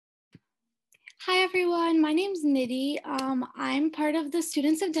Hi everyone, my name's Nidhi. I'm part of the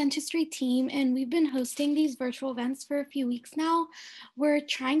Students of Dentistry team, and we've been hosting these virtual events for a few weeks now. We're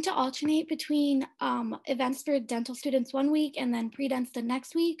trying to alternate between events for dental students one week and then pre-dents the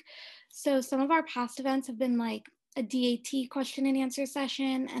next week. So some of our past events have been like a DAT question and answer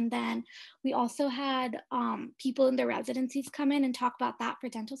session, and then we also had people in their residencies come in and talk about that for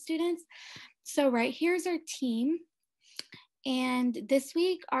dental students. So right here's our team. And this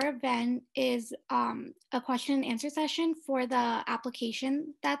week, our event is a question and answer session for the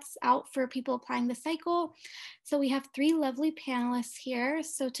application that's out for people applying the cycle. So we have three lovely panelists here.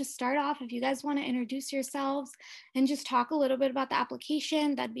 So to start off, if you guys want to introduce yourselves and just talk a little bit about the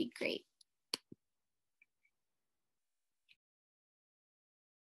application, that'd be great.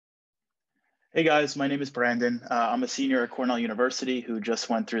 Hey guys, my name is Brandon. I'm a senior at Cornell University who just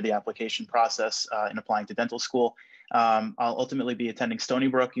went through the application process in applying to dental school. I'll ultimately be attending Stony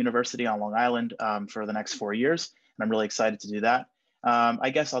Brook University on Long Island for the next 4 years, and I'm really excited to do that. I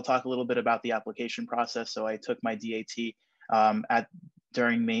guess I'll talk a little bit about the application process. So I took my DAT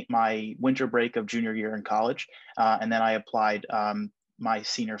during my winter break of junior year in college, and then I applied my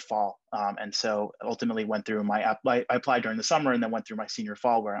senior fall. And so ultimately went through I applied during the summer and then went through my senior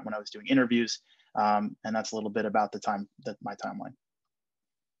fall when I was doing interviews. And that's a little bit about my timeline.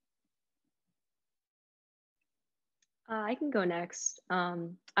 I can go next.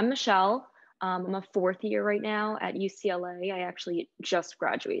 I'm Michelle. I'm a fourth year right now at UCLA. I actually just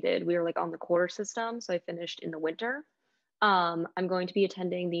graduated. We were like on the quarter system, so I finished in the winter. I'm going to be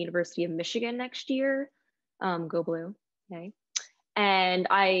attending the University of Michigan next year. Go Blue, okay. And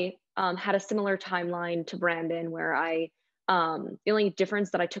I had a similar timeline to Brandon where the only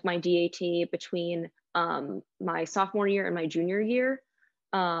difference that I took my DAT between my sophomore year and my junior year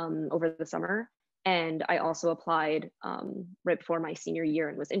over the summer. And I also applied right before my senior year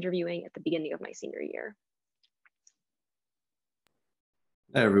and was interviewing at the beginning of my senior year.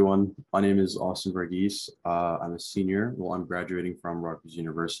 Hey everyone, my name is Varughese. I'm a senior. Well, I'm graduating from Rutgers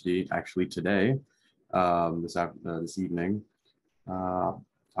University actually today, this evening.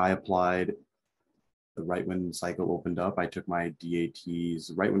 I applied right when the cycle opened up. I took my DATs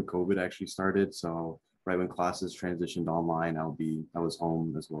right when COVID actually started. So right when classes transitioned online, I was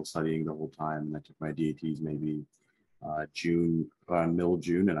home as well studying the whole time. And I took my DATs maybe middle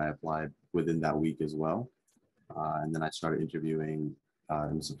June, and I applied within that week as well. And then I started interviewing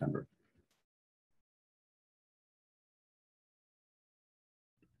in September.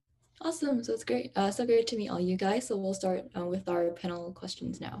 Awesome, so it's great. So great to meet all you guys. So we'll start with our panel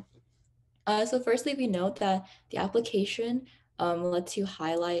questions now. So firstly, we note that the application lets you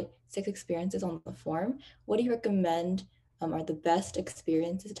highlight 6 experiences on the form. What do you recommend are the best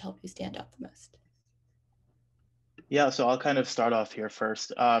experiences to help you stand out the most? Yeah, so I'll kind of start off here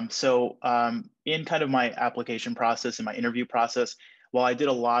first. In kind of my application process and my interview process, while I did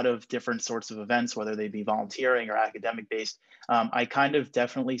a lot of different sorts of events, whether they be volunteering or academic based, I kind of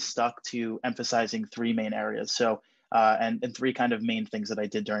definitely stuck to emphasizing 3 main areas. So, and 3 kind of main things that I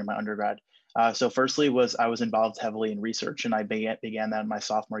did during my undergrad. So firstly I was involved heavily in research, and I began that in my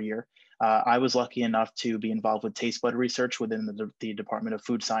sophomore year. I was lucky enough to be involved with taste bud research within the Department of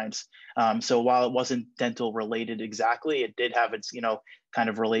Food Science. So while it wasn't dental related exactly, it did have its, kind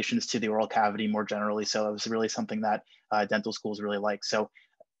of relations to the oral cavity more generally. So it was really something that dental schools really like. So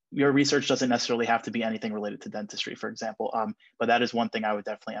your research doesn't necessarily have to be anything related to dentistry, for example, but that is one thing I would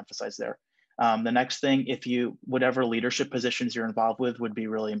definitely emphasize there. The next thing, whatever leadership positions you're involved with would be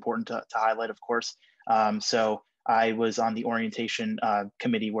really important to highlight, of course. So I was on the orientation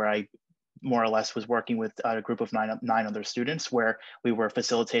committee where I more or less was working with a group of nine other students, where we were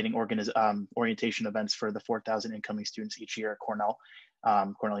facilitating orientation events for the 4,000 incoming students each year at Cornell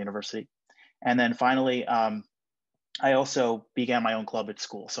University. And then finally, I also began my own club at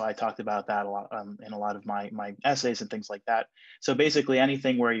school. So I talked about that a lot in a lot of my essays and things like that. So basically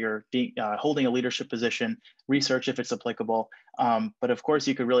anything where you're holding a leadership position, research if it's applicable. But of course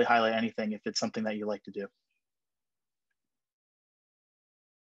you could really highlight anything if it's something that you like to do.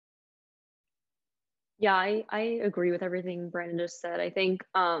 Yeah, I agree with everything Brandon just said. I think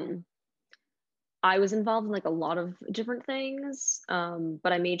I was involved in like a lot of different things,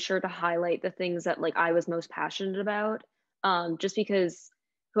 but I made sure to highlight the things that like I was most passionate about, just because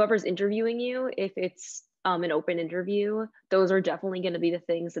whoever's interviewing you, if it's an open interview, those are definitely going to be the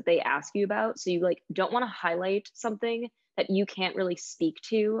things that they ask you about. So you like don't want to highlight something that you can't really speak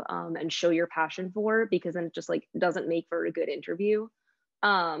to and show your passion for, because then it just like doesn't make for a good interview.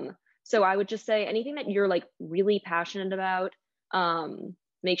 So I would just say anything that you're like really passionate about,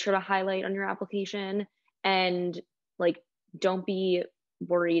 make sure to highlight on your application, and like don't be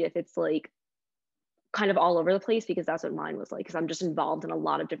worried if it's like kind of all over the place, because that's what mine was like, because I'm just involved in a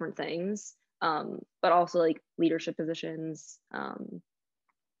lot of different things, but also like leadership positions,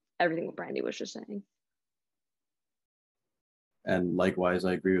 everything what Brandy was just saying. And likewise,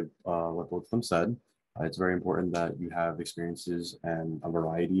 I agree with what both of them said. It's very important that you have experiences and a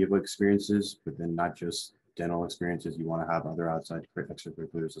variety of experiences within not just dental experiences. You want to have other outside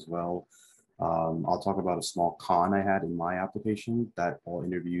extracurriculars as well. I'll talk about a small con I had in my application that all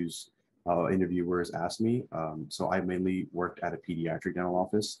interviewers asked me. So I mainly worked at a pediatric dental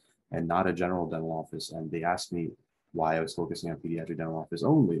office and not a general dental office. And they asked me why I was focusing on pediatric dental office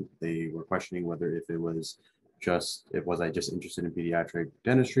only. They were questioning whether if was I just interested in pediatric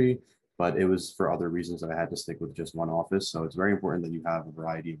dentistry, but it was for other reasons that I had to stick with just one office. So it's very important that you have a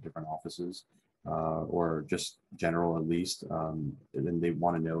variety of different offices, or just general at least. And then they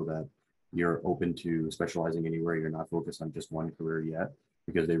want to know that you're open to specializing anywhere. You're not focused on just one career yet,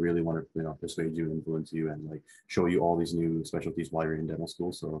 because they really want to, persuade you, influence you, and like show you all these new specialties while you're in dental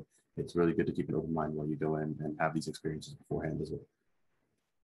school. So it's really good to keep an open mind while you go in and have these experiences beforehand as well.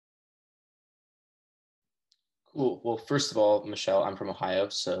 Cool. Well, first of all, Michelle, I'm from Ohio,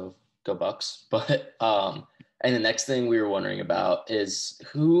 so go Bucks. But and the next thing we were wondering about is,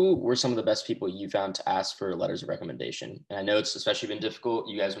 who were some of the best people you found to ask for letters of recommendation? And I know it's especially been difficult.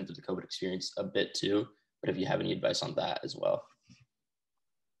 You guys went through the COVID experience a bit too, but if you have any advice on that as well.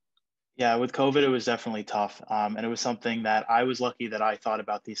 Yeah, with COVID, it was definitely tough. And it was something that I was lucky that I thought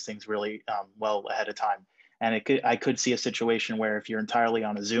about these things really well ahead of time. And I could see a situation where if you're entirely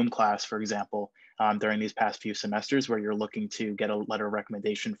on a Zoom class, for example, during these past few semesters where you're looking to get a letter of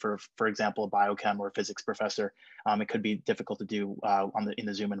recommendation for example, a biochem or a physics professor, it could be difficult to do in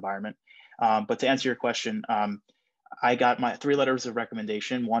the Zoom environment. But to answer your question, I got my 3 letters of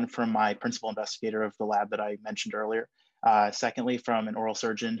recommendation, one from my principal investigator of the lab that I mentioned earlier, secondly, from an oral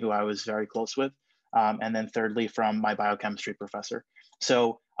surgeon who I was very close with, and then thirdly, from my biochemistry professor.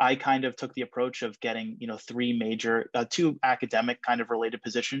 So I kind of took the approach of getting, 3 major, 2 academic kind of related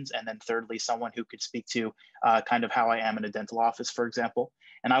positions, and then thirdly, someone who could speak to kind of how I am in a dental office, for example.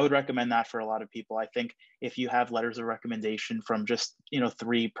 And I would recommend that for a lot of people. I think if you have letters of recommendation from just,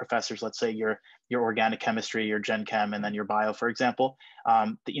 3 professors, let's say your organic chemistry, your gen chem, and then your bio, for example,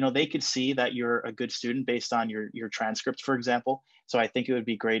 they could see that you're a good student based on your transcripts, for example. So I think it would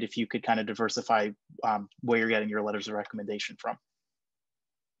be great if you could kind of diversify where you're getting your letters of recommendation from.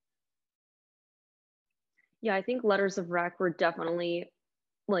 Yeah, I think letters of rec were definitely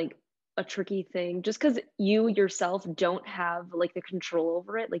like a tricky thing, just because you yourself don't have like the control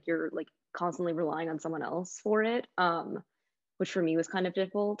over it. Like you're like constantly relying on someone else for it, which for me was kind of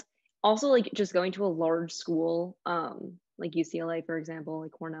difficult. Also, like just going to a large school, like UCLA, for example,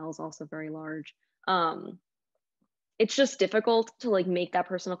 like Cornell is also very large. It's just difficult to like make that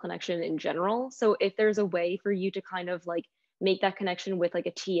personal connection in general. So if there's a way for you to kind of like make that connection with like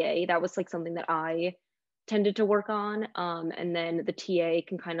a TA, that was like something that I tended to work on. And then the TA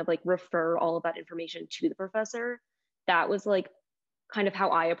can kind of like refer all of that information to the professor. That was like kind of how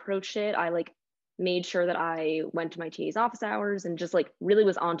I approached it. I like made sure that I went to my TA's office hours and just like really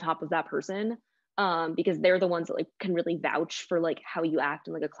was on top of that person, because they're the ones that like can really vouch for like how you act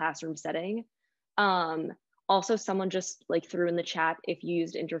in like a classroom setting. Also, someone just like threw in the chat if you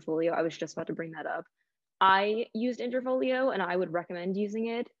used Interfolio. I was just about to bring that up. I used Interfolio and I would recommend using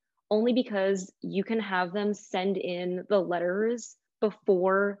it, only because you can have them send in the letters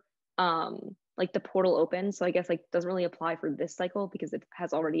before like the portal opens. So I guess like doesn't really apply for this cycle because it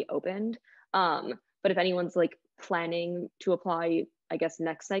has already opened. But if anyone's like planning to apply, I guess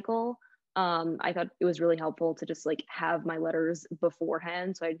next cycle, I thought it was really helpful to just like have my letters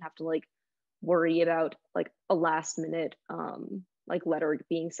beforehand, so I didn't have to like worry about like a last minute like letter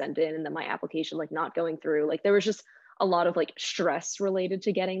being sent in and then my application like not going through. Like there was just a lot of like stress related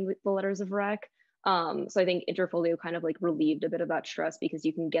to getting the letters of rec. So I think Interfolio kind of like relieved a bit of that stress because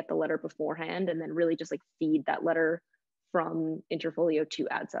you can get the letter beforehand and then really just like feed that letter from Interfolio to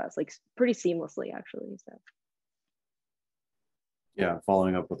AADSAS like pretty seamlessly actually. So Yeah,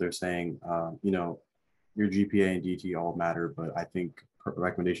 following up what they're saying, your GPA and DT all matter, but I think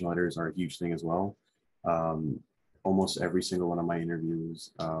recommendation letters are a huge thing as well. Almost every single one of my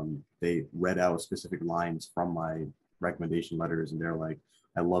interviews, they read out specific lines from my recommendation letters, and they're like,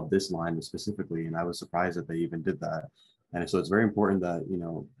 I love this line specifically, and I was surprised that they even did that. And so it's very important that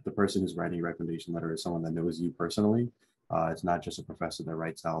the person who's writing a recommendation letter is someone that knows you personally. It's not just a professor that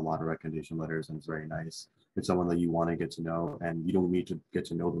writes out a lot of recommendation letters and it's very nice. It's someone that you want to get to know, and you don't need to get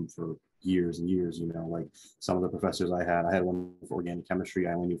to know them for years and years. Like some of the professors I had one for organic chemistry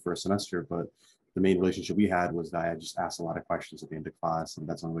I only knew for a semester, but the main relationship we had was that I just asked a lot of questions at the end of class, and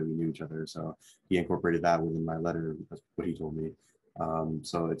that's the only way we knew each other. So he incorporated that within my letter. That's what he told me.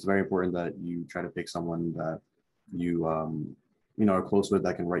 So it's very important that you try to pick someone that you are close with,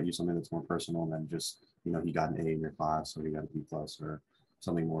 that can write you something that's more personal than just, he got an A in your class or he got a B plus or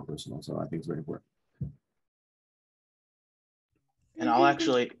something more personal. So I think it's very important. And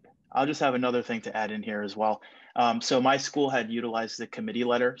I'll just have another thing to add in here as well. So my school had utilized the committee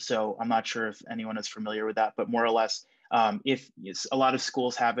letter. So I'm not sure if anyone is familiar with that, but more or less, if a lot of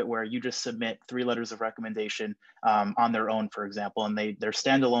schools have it where you just submit 3 letters of recommendation on their own, for example, and they're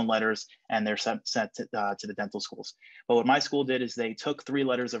standalone letters and they're sent to the dental schools. But what my school did is they took 3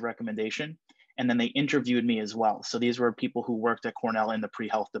 letters of recommendation and then they interviewed me as well. So these were people who worked at Cornell in the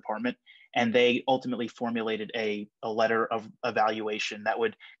pre-health department, and they ultimately formulated a letter of evaluation that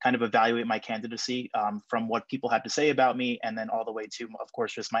would kind of evaluate my candidacy from what people had to say about me, and then all the way to, of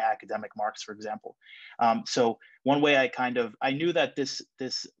course, just my academic marks, for example. So one way I knew that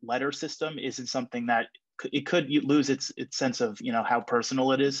this letter system isn't something that it could lose its sense of how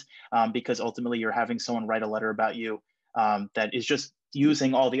personal it is, because ultimately you're having someone write a letter about you that is just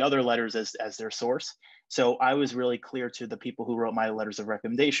using all the other letters as their source. So I was really clear to the people who wrote my letters of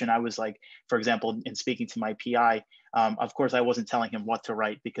recommendation. I was like, for example, in speaking to my PI, of course, I wasn't telling him what to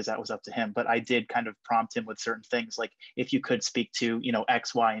write because that was up to him, but I did kind of prompt him with certain things, like if you could speak to,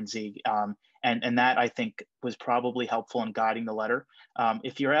 X, Y, and Z. And that, I think, was probably helpful in guiding the letter.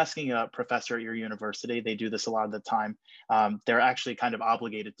 If you're asking a professor at your university, they do this a lot of the time. They're actually kind of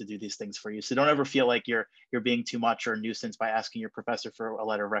obligated to do these things for you. So don't ever feel like you're being too much or a nuisance by asking your professor for a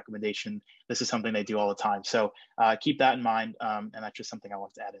letter of recommendation. This is something they do all the time. So keep that in mind. And that's just something I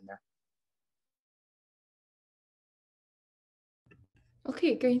want to add in there.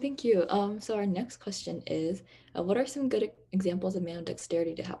 Okay, great, thank you. So our next question is, what are some good examples of manual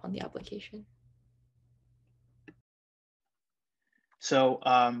dexterity to have on the application? So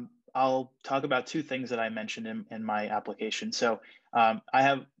I'll talk about 2 things that I mentioned in my application. So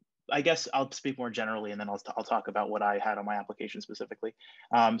I guess I'll speak more generally, and then I'll talk about what I had on my application specifically.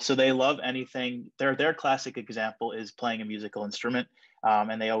 So they love anything. Their classic example is playing a musical instrument.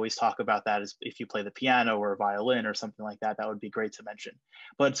 And they always talk about that as if you play the piano or a violin or something like that, that would be great to mention.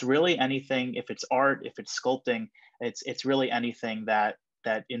 But it's really anything, if it's art, if it's sculpting, it's really anything that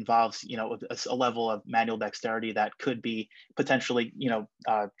involves, a level of manual dexterity that could be potentially,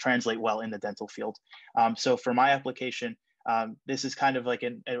 translate well in the dental field. So for my application, this is kind of like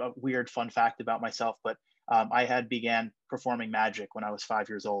a weird fun fact about myself, but I had began performing magic when I was 5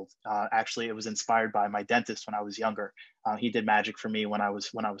 years old. Actually, it was inspired by my dentist when I was younger. He did magic for me when I was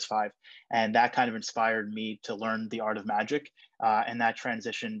 5, and that kind of inspired me to learn the art of magic. And that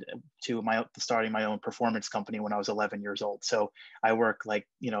transitioned to starting my own performance company when I was 11 years old. So I work like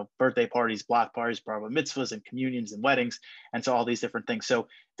birthday parties, block parties, bar mitzvahs, and communions and weddings, and so all these different things. So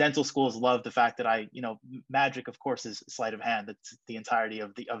dental schools love the fact that magic, of course, is sleight of hand. That's the entirety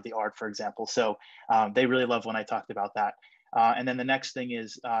of the art, for example. So they really love when I talked about that. And then the next thing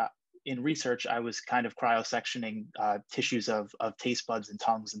is, in research, I was kind of cryosectioning tissues of taste buds and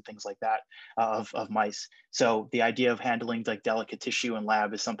tongues and things like that of mice. So the idea of handling like delicate tissue in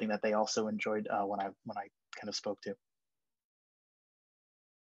lab is something that they also enjoyed when I kind of spoke to.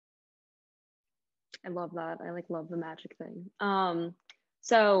 I love that. I love the magic thing.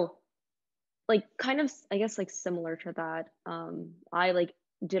 So kind of, I guess similar to that, I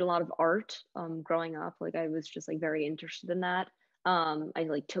did a lot of art growing up. I was just very interested in that.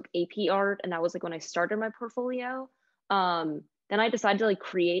 I took AP art, and that was when I started my portfolio. Then I decided to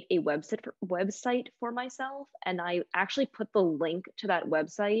create a website for myself, and I actually put the link to that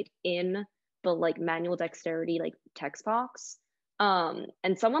website in the manual dexterity text box.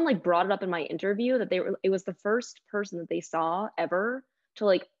 And someone brought it up in my interview that it was the first person that they saw ever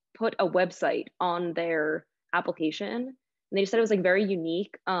to put a website on their application, and they just said it was very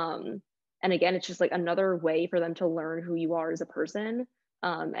unique. And again, it's just another way for them to learn who you are as a person.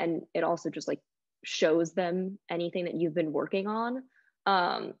 And it also just shows them anything that you've been working on.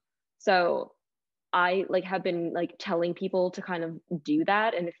 So I have been telling people to kind of do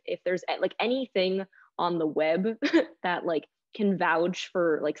that. And if there's anything on the web that can vouch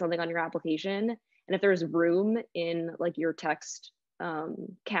for something on your application, and if there's room in your text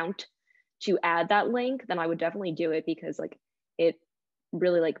count to add that link, then I would definitely do it, because it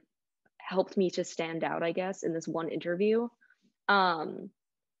really helped me to stand out, I guess, in this one interview.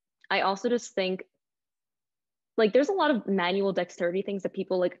 I also just think there's a lot of manual dexterity things that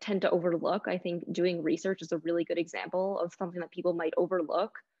people tend to overlook. I think doing research is a really good example of something that people might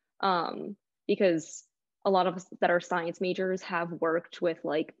overlook, because a lot of us that are science majors have worked with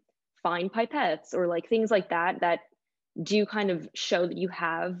find pipettes or like things like that that do kind of show that you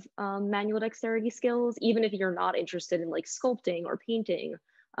have manual dexterity skills, even if you're not interested in like sculpting or painting.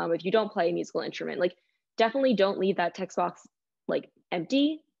 If you don't play a musical instrument, like definitely don't leave that text box like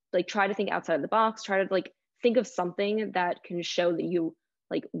empty. Like try to think outside of the box, try to like think of something that can show that you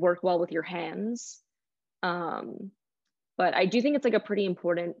like work well with your hands. But I do think it's like a pretty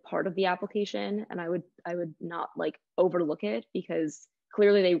important part of the application, and I would not like overlook it, because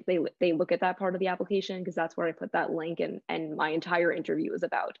clearly they look at that part of the application, because that's where I put that link, and my entire interview is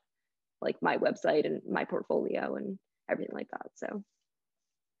about like my website and my portfolio and everything like that. So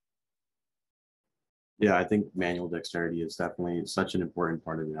yeah, I think manual dexterity is definitely such an important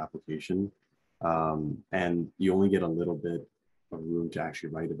part of the application, and you only get a little bit of room to actually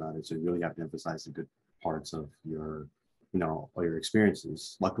write about it, so you really have to emphasize the good parts of your, all your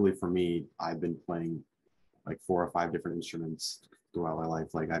experiences. Luckily for me, I've been playing like 4 or 5 different instruments throughout my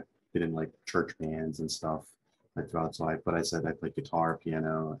life. Like I've been in like church bands and stuff like throughout. So I said I played guitar,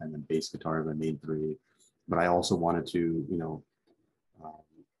 piano, and then bass guitar are the main 3. But I also wanted to, um,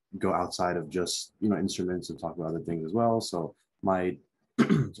 go outside of just, instruments and talk about other things as well. So my,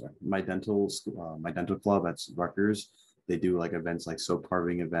 sorry, my dental club at Rutgers, they do like events like soap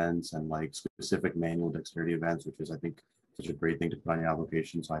carving events and like specific manual dexterity events, which is, I think, such a great thing to put on your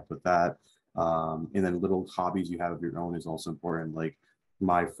application. So I put that. And then little hobbies you have of your own is also important. Like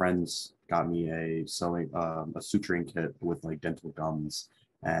my friends got me a suturing kit with like dental gums,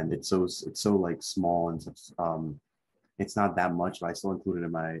 and it's so like small and such, it's not that much, but I still included it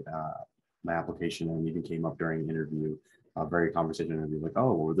in my application, and even came up during an interview, a very conversation interview, like,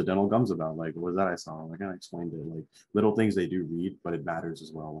 oh, what were the dental gums about? Like, what was that I saw? Like, I explained it. Like little things they do read, but it matters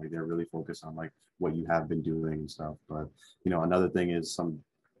as well. Like they're really focused on like what you have been doing and stuff. But another thing is some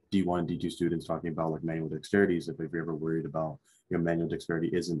D1 and D2 students talking about like manual dexterities. If you're ever worried about manual dexterity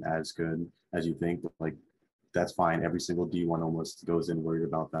isn't as good as you think, like that's fine. Every single D1 almost goes in worried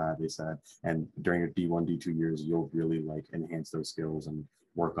about that, they said. And during your D1, D2 years, you'll really like enhance those skills and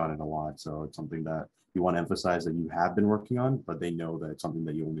work on it a lot. So it's something that you want to emphasize that you have been working on, but they know that it's something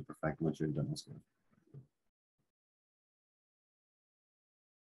that you only perfect once you're in dental school.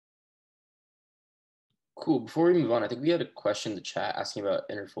 Cool. Before we move on, I think we had a question in the chat asking about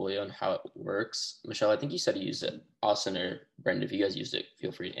Interfolio and how it works. Michelle, I think you said you used it. Austin or Brendan, if you guys used it,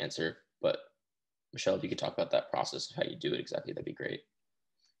 feel free to answer. But Michelle, if you could talk about that process of how you do it exactly, that'd be great.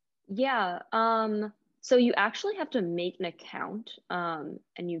 yeah, so you actually have to make an account, and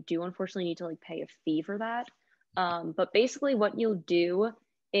you do unfortunately need to like pay a fee for that. But basically what you'll do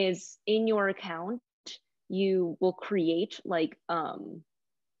is in your account, you will create like,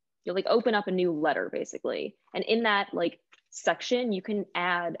 you'll like open up a new letter basically. And in that like section, you can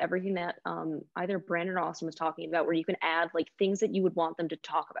add everything that either Brandon or Austin was talking about, where you can add like things that you would want them to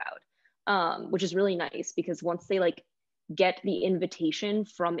talk about, which is really nice, because once they like get the invitation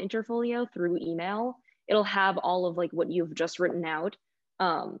from Interfolio through email, it'll have all of like what you've just written out,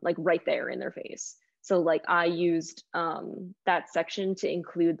 like right there in their face. So like I used that section to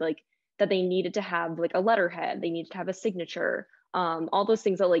include like that they needed to have like a letterhead, they needed to have a signature, all those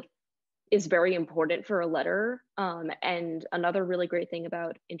things that like is very important for a letter. And another really great thing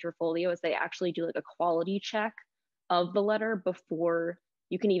about Interfolio is they actually do like a quality check of the letter before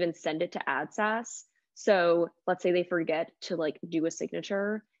you can even send it to AADSAS. So let's say they forget to like do a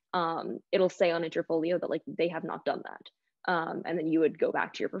signature, it'll say on Interfolio that like they have not done that. And then you would go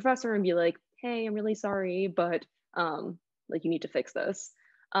back to your professor and be like, hey, I'm really sorry, but like you need to fix this.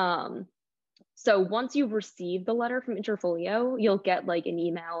 So once you've received the letter from Interfolio, you'll get like an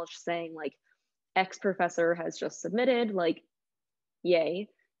email saying like X professor has just submitted, like yay.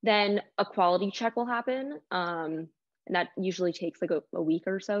 Then a quality check will happen, and that usually takes like a week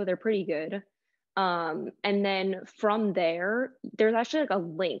or so. They're pretty good. And then from there, there's actually like a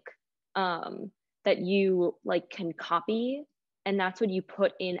link that you like can copy, and that's what you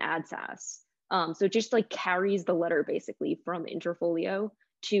put in AADSAS. So it just like carries the letter basically from Interfolio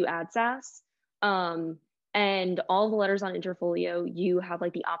to AADSAS. And all the letters on Interfolio, you have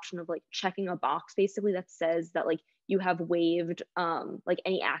like the option of like checking a box basically that says that like you have waived like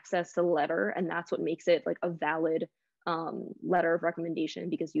any access to the letter, and that's what makes it like a valid letter of recommendation,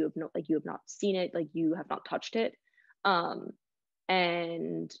 because you have not seen it, like you have not touched it.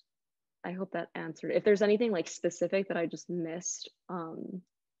 And I hope that answered. If there's anything like specific that I just missed,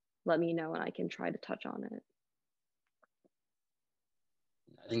 let me know and I can try to touch on it.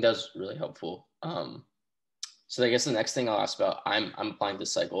 I think that was really helpful. So I guess the next thing I'll ask about, I'm applying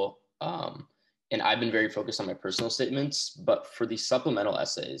this cycle, and I've been very focused on my personal statements, but for the supplemental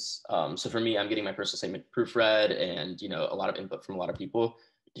essays, so for me, I'm getting my personal statement proofread and, a lot of input from a lot of people.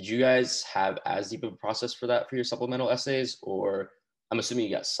 did you guys have as deep of a process for that for your supplemental essays, or I'm assuming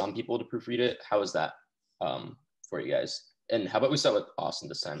you got some people to proofread it? How was that for you guys? And how about we start with Austin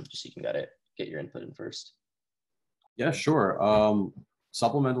this time, just so you can get your input in first. Yeah, sure.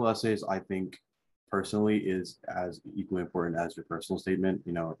 Supplemental essays, I think personally is as equally important as your personal statement.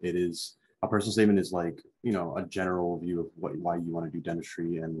 You know, it is, a personal statement is like, you know, a general view of why you want to do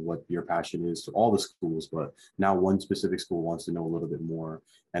dentistry and what your passion is to all the schools, but now one specific school wants to know a little bit more.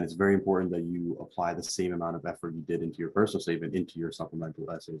 And it's very important that you apply the same amount of effort you did into your personal statement into your supplemental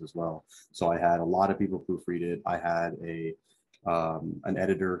essays as well. So I had a lot of people proofread it. I had an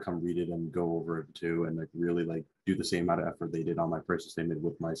editor come read it and go over it too, and like really like do the same amount of effort they did on my personal statement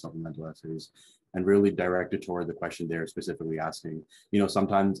with my supplemental essays, and really direct it toward the question they're specifically asking. You know,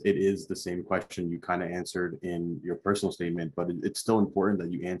 sometimes it is the same question you kind of answered in your personal statement, but it's still important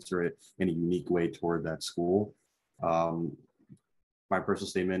that you answer it in a unique way toward that school. My personal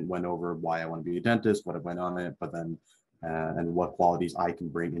statement went over why I want to be a dentist, what I went on it, but then and what qualities I can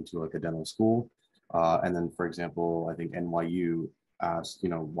bring into like a dental school. And then, for example, I think NYU asked, you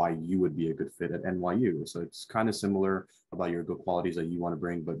know, why you would be a good fit at NYU. So it's kind of similar about your good qualities that you want to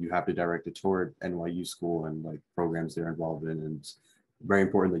bring, but you have to direct it toward NYU school and like programs they're involved in. And it's very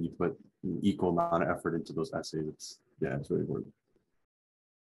important that you put an equal amount of effort into those essays. It's really important.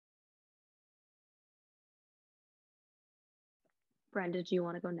 Brandon, do you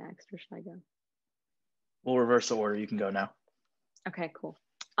want to go next or should I go? We'll reverse the order. You can go now. Okay, cool.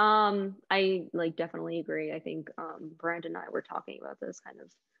 I like definitely agree. I think Brandon and I were talking about this kind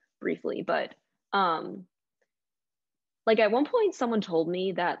of briefly, but like at one point someone told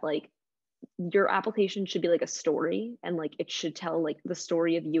me that like your application should be like a story and like it should tell like the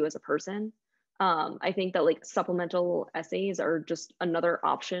story of you as a person. I think that like supplemental essays are just another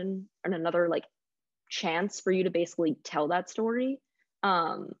option and another like chance for you to basically tell that story.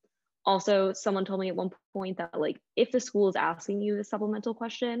 Also, someone told me at one point that like if the school is asking you the supplemental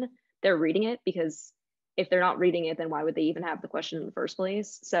question, they're reading it, because if they're not reading it, then why would they even have the question in the first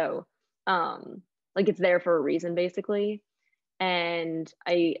place? So like it's there for a reason, basically. And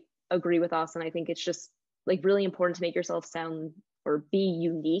I agree with Austin. I think it's just like really important to make yourself sound or be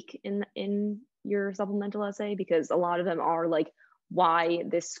unique in your supplemental essay, because a lot of them are like, why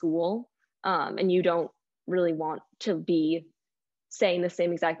this school? And you don't really want to be saying the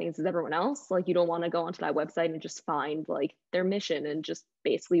same exact things as everyone else. Like you don't want to go onto that website and just find like their mission and just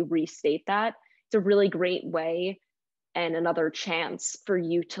basically restate that. It's a really great way and another chance for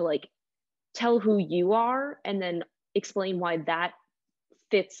you to like tell who you are and then explain why that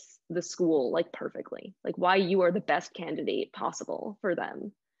fits the school like perfectly, like why you are the best candidate possible for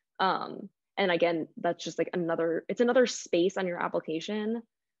them. And again, that's just like it's another space on your application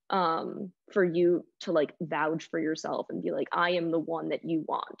for you to like vouch for yourself and be like, I am the one that you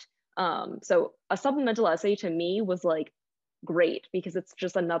want. So a supplemental essay to me was like great, because it's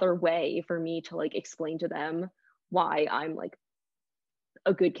just another way for me to like explain to them why I'm like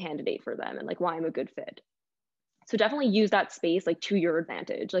a good candidate for them and like why I'm a good fit. So definitely use that space like to your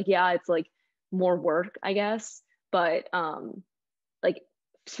advantage. Like, yeah, it's like more work, I guess, but like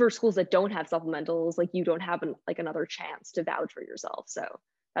for schools that don't have supplementals, like you don't have like another chance to vouch for yourself. So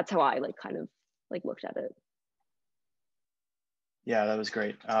that's how I like kind of like looked at it. Yeah, that was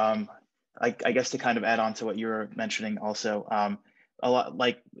great. I guess to kind of add on to what you were mentioning also, a lot,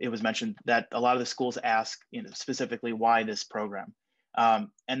 like it was mentioned that a lot of the schools ask, you know, specifically why this program,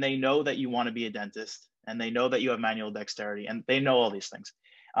 and they know that you want to be a dentist, and they know that you have manual dexterity, and they know all these things,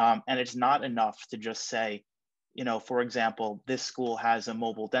 and it's not enough to just say, you know, for example, this school has a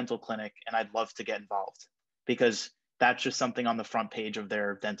mobile dental clinic, and I'd love to get involved, because that's just something on the front page of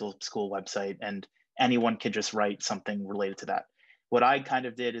their dental school website, and anyone could just write something related to that. What I kind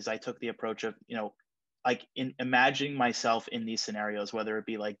of did is I took the approach of, you know, like in imagining myself in these scenarios, whether it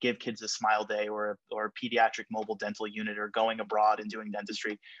be like give kids a smile day or a pediatric mobile dental unit or going abroad and doing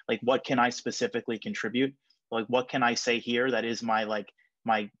dentistry, like what can I specifically contribute? Like what can I say here that is my like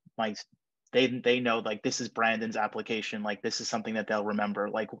my they know like this is Brandon's application, like this is something that they'll remember.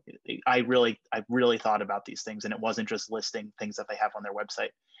 Like I really thought about these things, and it wasn't just listing things that they have on their website.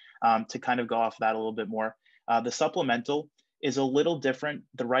 To kind of go off that a little bit more, the supplemental is a little different.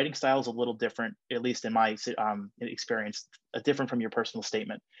 The writing style is a little different, at least in my experience, different from your personal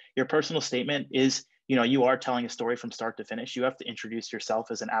statement. Your personal statement is, you know, you are telling a story from start to finish. You have to introduce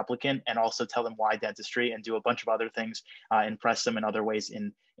yourself as an applicant and also tell them why dentistry and do a bunch of other things, impress them in other ways.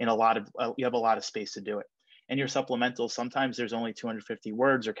 In a lot of, you have a lot of space to do it. And your supplemental, sometimes there's only 250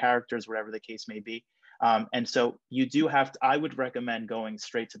 words or characters, whatever the case may be. And so you do have to, I would recommend going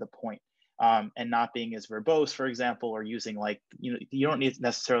straight to the point. and not being as verbose, for example, or using like, you don't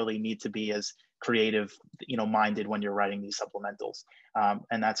necessarily need to be as creative, minded when you're writing these supplementals.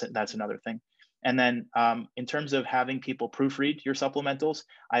 And that's another thing. And then in terms of having people proofread your supplementals,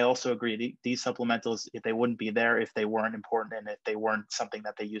 I also agree these supplementals, if they wouldn't be there, if they weren't important, and if they weren't something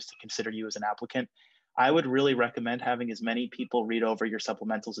that they used to consider you as an applicant, I would really recommend having as many people read over your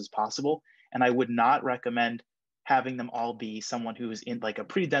supplementals as possible. And I would not recommend having them all be someone who is in like a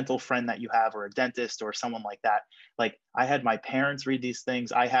pre-dental friend that you have, or a dentist or someone like that. Like I had my parents read these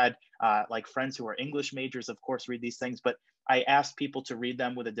things. I had like friends who are English majors, of course, read these things, but I asked people to read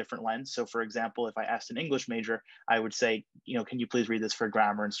them with a different lens. So for example, if I asked an English major, I would say, can you please read this for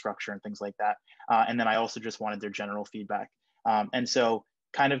grammar and structure and things like that? And then I also just wanted their general feedback. And so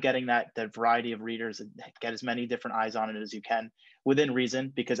kind of getting that variety of readers, and get as many different eyes on it as you can within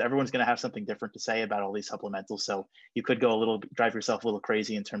reason, because everyone's going to have something different to say about all these supplementals. So you could drive yourself a little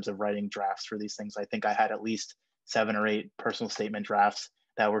crazy in terms of writing drafts for these things. I think I had at least 7 or 8 personal statement drafts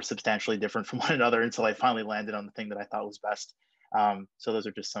that were substantially different from one another until I finally landed on the thing that I thought was best. So those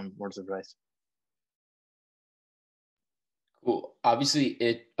are just some words of advice. Cool.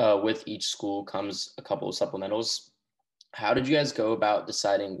 Obviously, with each school comes a couple of supplementals. How did you guys go about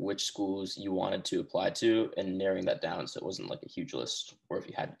deciding which schools you wanted to apply to and narrowing that down so it wasn't like a huge list, or if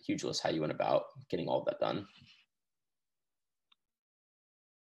you had a huge list, how you went about getting all of that done?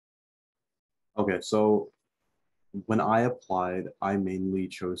 Okay, so when I applied, I mainly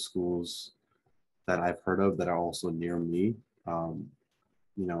chose schools that I've heard of that are also near me. I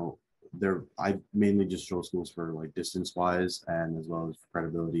mainly just chose schools for like distance wise, and as well as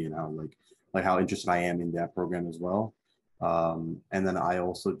credibility, and how like how interested I am in that program as well. And then I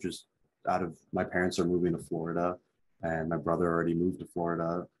also just, out of, my parents are moving to Florida, and my brother already moved to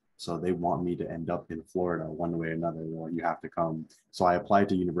Florida. So they want me to end up in Florida one way or another. You have to come. So I applied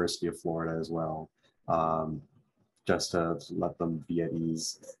to University of Florida as well, just to let them be at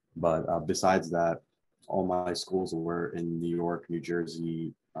ease. But besides that, all my schools were in New York, New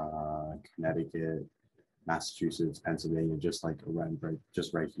Jersey, Connecticut, Massachusetts, Pennsylvania, just like around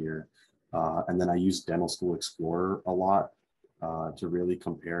right here. And then I used Dental School Explorer a lot to really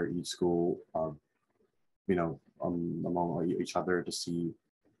compare each school, among each other, to see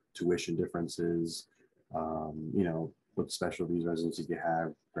tuition differences, what specialties, residencies they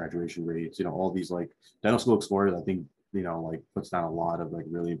have, graduation rates, all these, like Dental School Explorer, I think, like puts down a lot of like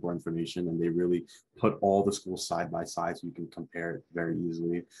really important information, and they really put all the schools side by side so you can compare it very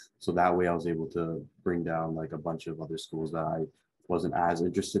easily. So that way I was able to bring down like a bunch of other schools that I wasn't as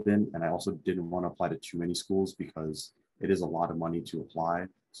interested in. And I also didn't want to apply to too many schools because it is a lot of money to apply.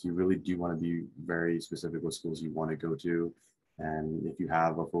 So you really do want to be very specific what schools you want to go to. And if you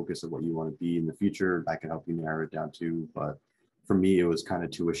have a focus of what you want to be in the future, that can help you narrow it down too. But for me, it was kind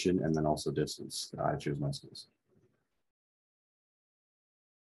of tuition and then also distance that I chose my schools.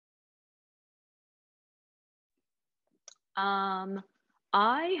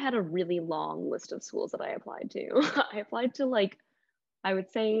 I had a really long list of schools that I applied to. I applied to like, I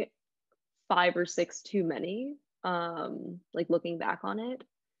would say 5 or 6 too many, like looking back on it.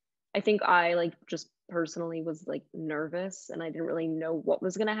 I think I like just personally was like nervous and I didn't really know what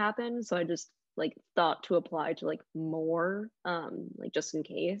was going to happen. So I just like thought to apply to like more, like just in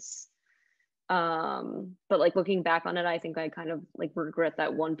case. But like looking back on it, I think I kind of like regret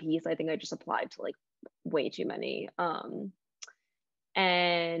that one piece. I think I just applied to like way too many.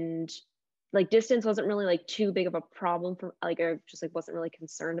 And like distance wasn't really like too big of a problem for, like I just like wasn't really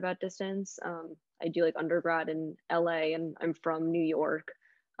concerned about distance. I do like undergrad in LA and I'm from New York.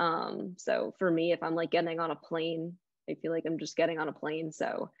 So for me, if I'm like getting on a plane, I feel like I'm just getting on a plane.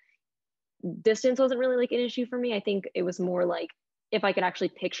 So distance wasn't really like an issue for me. I think it was more like if I could actually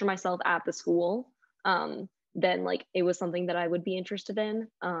picture myself at the school, then like it was something that I would be interested in.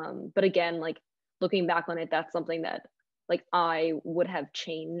 But again, like looking back on it, that's something that like I would have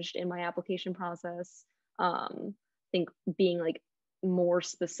changed in my application process. I think being like more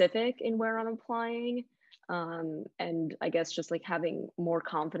specific in where I'm applying, and I guess just like having more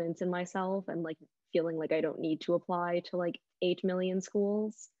confidence in myself and like feeling like I don't need to apply to like 8 million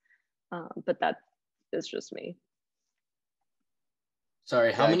schools. But that is just me.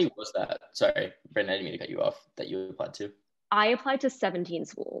 Sorry, how many was that? Sorry, Brandon, I didn't mean to cut you off, that you applied to. I applied to 17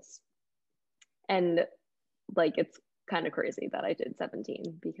 schools. And like, it's kind of crazy that I did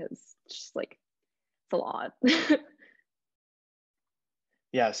 17 because it's just like, it's a lot.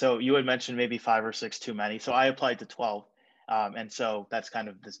 Yeah, so you had mentioned maybe 5 or 6 too many. So I applied to 12. And so that's kind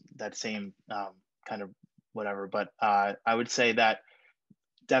of that same kind of whatever. But I would say that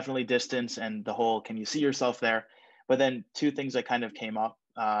definitely distance and the whole, can you see yourself there? But then 2 things that kind of came up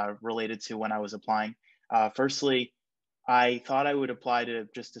related to when I was applying. Firstly, I thought I would apply to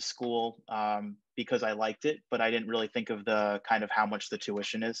just a school because I liked it, but I didn't really think of the kind of how much the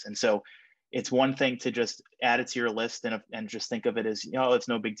tuition is. And so it's one thing to just add it to your list and just think of it as, you know, it's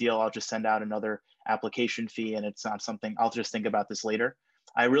no big deal. I'll just send out another application fee and it's not something, I'll just think about this later.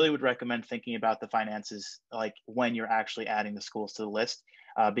 I really would recommend thinking about the finances like when you're actually adding the schools to the list,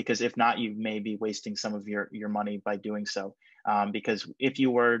 because if not, you may be wasting some of your money by doing so. Because if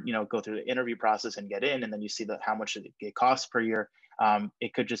you were, you know, go through the interview process and get in, and then you see how much it costs per year,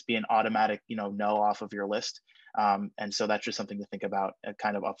 it could just be an automatic, you know, no off of your list. And so that's just something to think about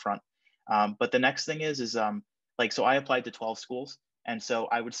kind of upfront. But the next thing is like, so I applied to 12 schools. And so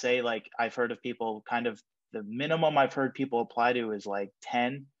I would say like, I've heard of people kind of the minimum I've heard people apply to is like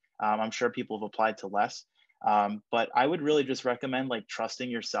 10. I'm sure people have applied to less. But I would really just recommend like trusting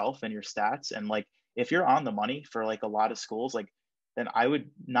yourself and your stats. And like, if you're on the money for like a lot of schools, like, then I would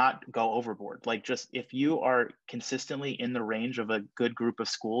not go overboard. Like just if you are consistently in the range of a good group of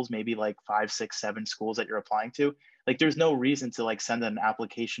schools, maybe like 5, 6, 7 schools that you're applying to, like there's no reason to like send an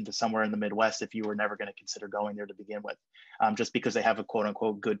application to somewhere in the Midwest if you were never going to consider going there to begin with, just because they have a quote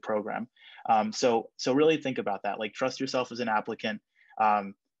unquote good program. So really think about that. Like trust yourself as an applicant.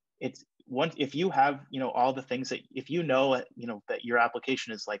 It's one, if you have, you know, all the things that, if you know, you know, that your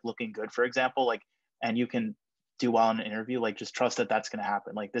application is like looking good, for example, like, and you can do well in an interview, like just trust that that's going to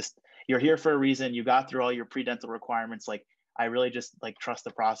happen. Like this, you're here for a reason. You got through all your pre-dental requirements. Like I really just like trust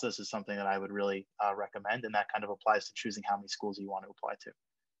the process is something that I would really recommend. And that kind of applies to choosing how many schools you want to apply to.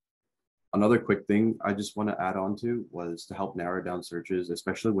 Another quick thing I just want to add on to was to help narrow down searches,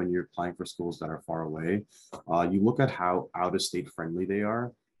 especially when you're applying for schools that are far away. You look at how out-of-state friendly they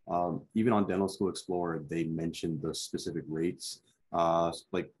are. Even on Dental School Explorer, they mentioned the specific rates.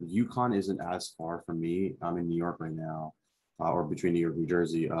 Like UConn isn't as far from me. I'm in New York right now, or between New York and New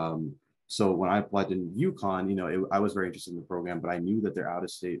Jersey. So when I applied in UConn, you know, I was very interested in the program, but I knew that they're out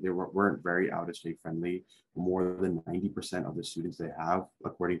of state. They weren't very out of state friendly. More than 90% of the students they have,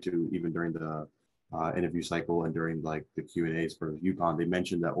 according to even during the interview cycle and during like the Q&As for UConn, they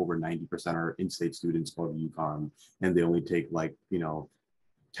mentioned that over 90% are in-state students go to UConn, and they only take like, you know,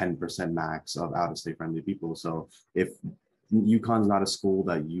 10% max of out-of-state friendly people. So if UConn's not a school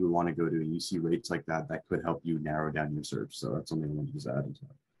that you want to go to and you see rates like that, that could help you narrow down your search. So that's something I wanted to add into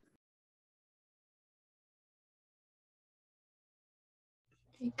that.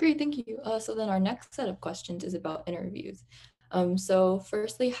 Okay, great, thank you. So then our next set of questions is about interviews. So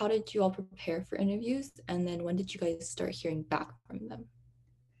firstly, how did you all prepare for interviews? And then when did you guys start hearing back from them?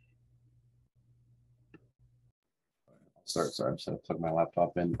 Sorry, I'm just gonna plug my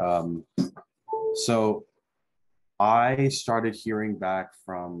laptop in. So I started hearing back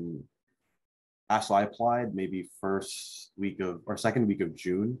from, so I applied maybe second week of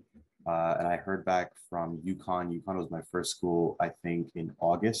June. And I heard back from UConn. UConn was my first school, I think, in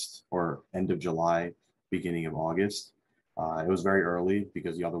August or end of July, beginning of August. It was very early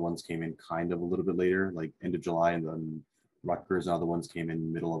because the other ones came in kind of a little bit later, like end of July, and then Rutgers and other ones came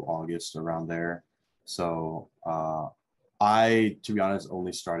in middle of August, around there. So I, to be honest,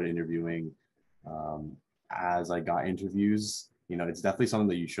 only started interviewing as I got interviews. You know, it's definitely something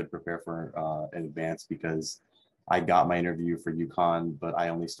that you should prepare for in advance, because I got my interview for UConn, but I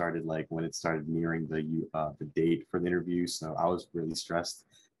only started like when it started nearing the date for the interview. So I was really stressed.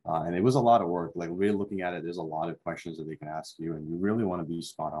 And it was a lot of work. Like really looking at it, there's a lot of questions that they can ask you, and you really want to be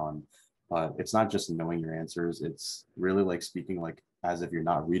spot on. But it's not just knowing your answers. It's really like speaking like as if you're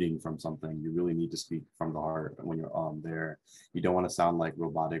not reading from something. You really need to speak from the heart when you're there. You don't want to sound like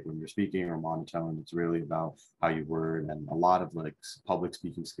robotic when you're speaking or monotone. It's really about how you word, and a lot of like public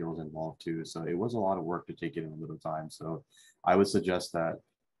speaking skills involved too. So it was a lot of work to take it in a little time. So I would suggest that,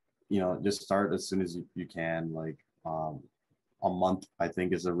 you know, just start as soon as you can. Like a month, I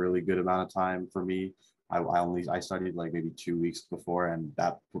think, is a really good amount of time for me. I started like maybe 2 weeks before, and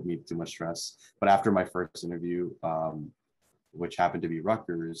that put me too much stress. But after my first interview, which happened to be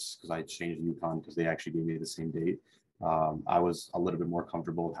Rutgers, because I changed UConn because they actually gave me the same date, I was a little bit more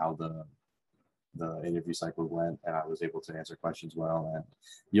comfortable with how the interview cycle went, and I was able to answer questions well. And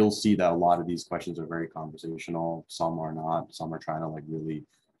you'll see that a lot of these questions are very conversational. Some are not. Some are trying to like really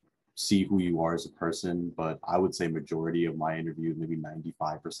see who you are as a person. But I would say majority of my interviews, maybe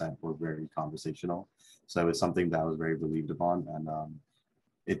 95%, were very conversational. So it was something that I was very relieved upon. And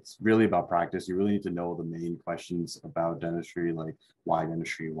it's really about practice. You really need to know the main questions about dentistry, like why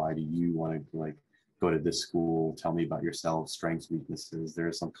dentistry? Why do you want to like go to this school? Tell me about yourself, strengths, weaknesses. There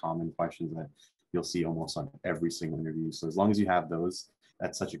are some common questions that you'll see almost on every single interview. So as long as you have those,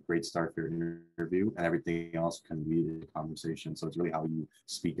 that's such a great start for your interview, and everything else can lead into conversation. So it's really how you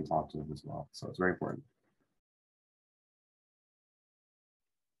speak and talk to them as well. So it's very important.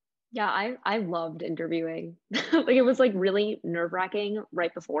 Yeah, I loved interviewing. Like it was like really nerve-wracking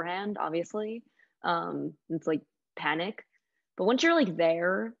right beforehand, obviously. It's like panic. But once you're like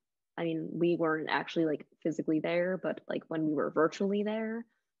there, I mean, we weren't actually like physically there, but like when we were virtually there,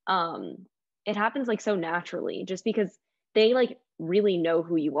 it happens like so naturally just because they like really know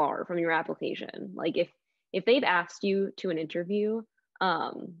who you are from your application. Like if they've asked you to an interview,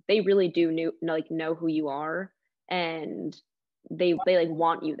 they really do know who you are, and they like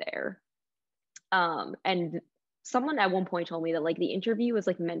want you there. And someone at one point told me that like the interview is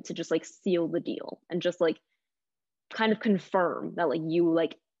like meant to just like seal the deal and just like kind of confirm that like you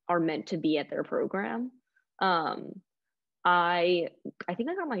like are meant to be at their program. I think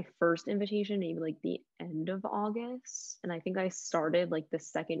I got my first invitation maybe like the end of August, and I think I started like the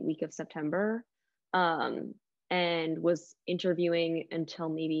second week of September, and was interviewing until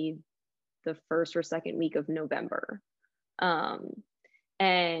maybe the first or second week of November.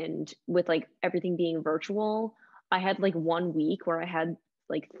 And with like everything being virtual, I had like 1 week where I had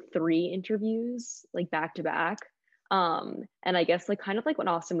like 3 interviews like back to back. And I guess like kind of like what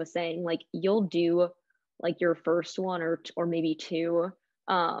Austin was saying, like you'll do like your first one or maybe 2.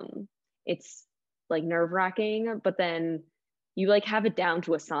 It's like nerve-wracking, but then you like have it down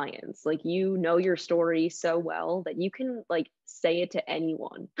to a science. Like you know your story so well that you can like say it to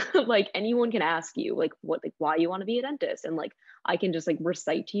anyone. Like anyone can ask you like what like why you want to be a dentist, and like I can just like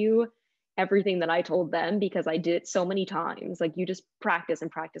recite to you everything that I told them because I did it so many times. Like you just practice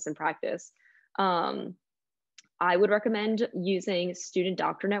and practice and practice. I would recommend using Student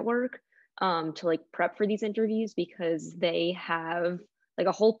Doctor Network to like prep for these interviews because they have like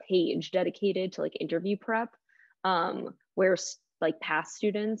a whole page dedicated to like interview prep, where like past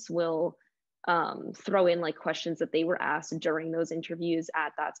students will throw in like questions that they were asked during those interviews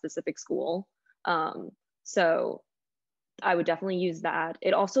at that specific school. So I would definitely use that.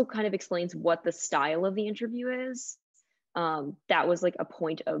 It also kind of explains what the style of the interview is. That was like a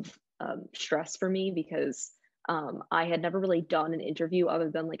point of stress for me because I had never really done an interview other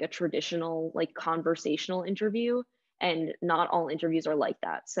than like a traditional like conversational interview, and not all interviews are like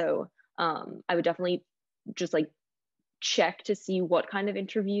that. So I would definitely just like check to see what kind of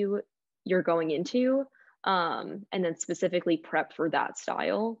interview you're going into, and then specifically prep for that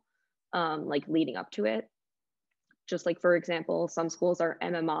style, like leading up to it. Just like, for example, some schools are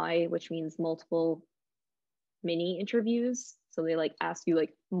MMI, which means multiple mini interviews. So they like ask you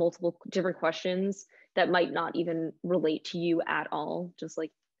like multiple different questions that might not even relate to you at all, just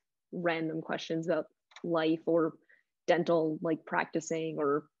like random questions about life or dental, like practicing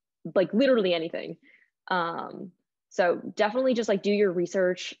or like literally anything. So definitely just like do your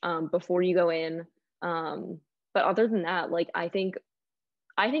research before you go in. But other than that, like I think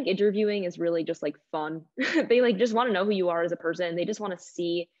interviewing is really just like fun. They like just want to know who you are as a person. They just want to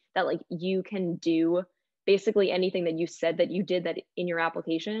see that like you can do basically anything that you said that you did that in your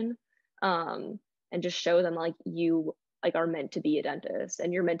application, and just show them like you like are meant to be a dentist,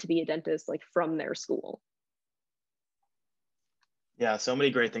 and you're meant to be a dentist like from their school. Yeah, so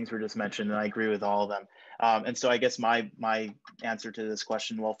many great things were just mentioned, and I agree with all of them. And so I guess my answer to this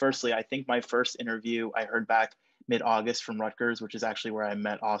question, well, firstly, I think my first interview I heard back mid-August from Rutgers, which is actually where I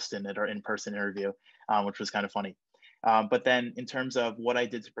met Austin at our in-person interview, which was kind of funny. But then in terms of what I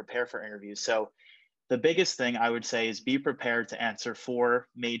did to prepare for interviews, so the biggest thing I would say is be prepared to answer 4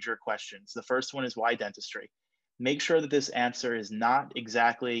 major questions. The first one is why dentistry? Make sure that this answer is not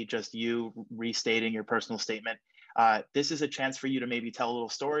exactly just you restating your personal statement. This is a chance for you to maybe tell a little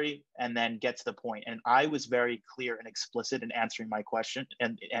story and then get to the point. And I was very clear and explicit in answering my question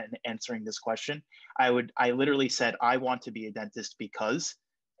and answering this question. I literally said, I want to be a dentist because,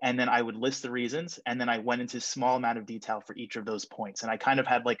 and then I would list the reasons. And then I went into a small amount of detail for each of those points. And I kind of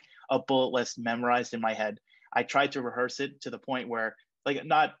had like a bullet list memorized in my head. I tried to rehearse it to the point where like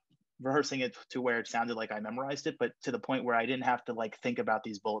not rehearsing it to where it sounded like I memorized it, but to the point where I didn't have to like think about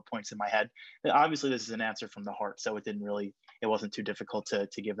these bullet points in my head. Obviously, this is an answer from the heart, so it wasn't too difficult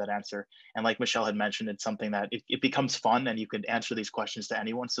to give that answer. And like Michelle had mentioned, it's something that it becomes fun and you could answer these questions to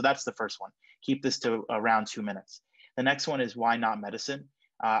anyone. So that's the first one. Keep this to around 2 minutes. The next one is why not medicine?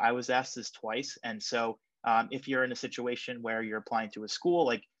 I was asked this twice. And so if you're in a situation where you're applying to a school,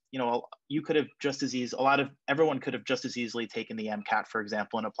 like, you know, you could have just as easy, everyone could have just as easily taken the MCAT, for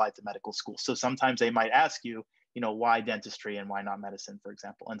example, and applied to medical school. So sometimes they might ask you, you know, why dentistry and why not medicine, for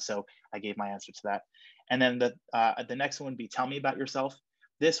example. And so I gave my answer to that. And then the next one would be, tell me about yourself.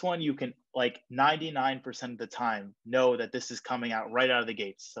 This one, you can like 99% of the time know that this is coming out right out of the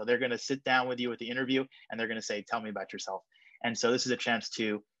gates. So they're going to sit down with you at the interview and they're going to say, tell me about yourself. And so this is a chance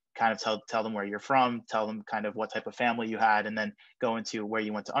to kind of tell them where you're from, tell them kind of what type of family you had, and then go into where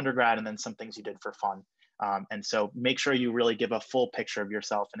you went to undergrad and then some things you did for fun. And so make sure you really give a full picture of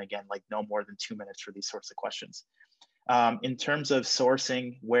yourself. And again, like no more than 2 minutes for these sorts of questions. In terms of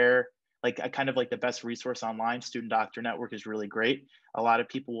sourcing, where like I kind of like the best resource online, Student Doctor Network is really great. A lot of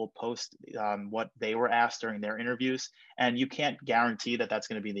people will post what they were asked during their interviews, and you can't guarantee that that's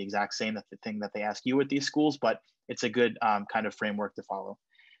going to be the exact same the thing that they ask you at these schools, but it's a good kind of framework to follow.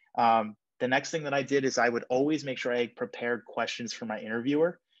 The next thing that I did is I would always make sure I prepared questions for my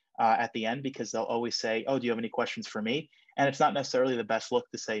interviewer at the end, because they'll always say, oh, do you have any questions for me? And it's not necessarily the best look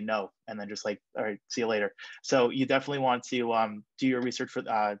to say no and then just like, all right, see you later. So you definitely want to do your research for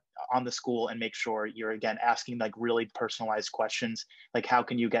on the school and make sure you're, again, asking like really personalized questions, like how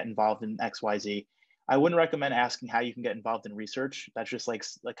can you get involved in XYZ? I wouldn't recommend asking how you can get involved in research. That's just like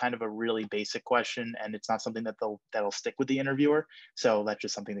kind of a really basic question, and it's not something that that'll stick with the interviewer. So that's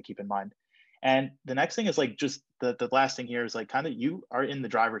just something to keep in mind. And the next thing is like just the last thing here is like kind of you are in the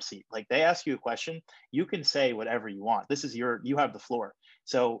driver's seat. Like they ask you a question, you can say whatever you want. This is you have the floor.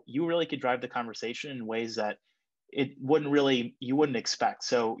 So you really could drive the conversation in ways that you wouldn't expect.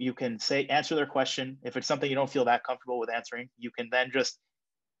 So you can answer their question. If it's something you don't feel that comfortable with answering, you can then just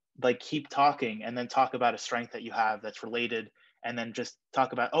like keep talking and then talk about a strength that you have that's related, and then just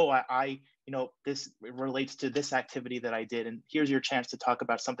talk about, oh, this relates to this activity that I did, and here's your chance to talk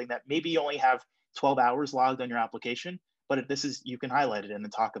about something that maybe you only have 12 hours logged on your application, but if this is, you can highlight it and then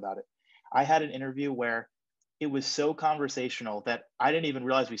talk about it. I had an interview where it was so conversational that I didn't even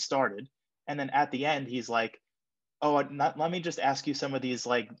realize we started, and then at the end he's like, oh, let me just ask you some of these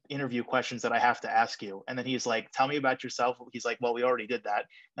like interview questions that I have to ask you. And then he's like, tell me about yourself. He's like, well, we already did that.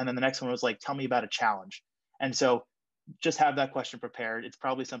 And then the next one was like, tell me about a challenge. And so just have that question prepared. It's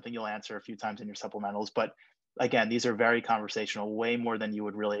probably something you'll answer a few times in your supplementals. But again, these are very conversational, way more than you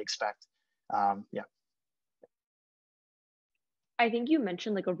would really expect. Yeah. I think you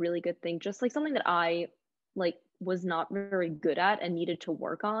mentioned like a really good thing, just like something that I like was not very good at and needed to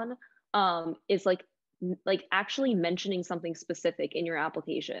work on, is like actually mentioning something specific in your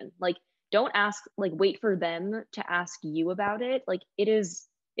application. Like don't ask, like wait for them to ask you about it. Like it is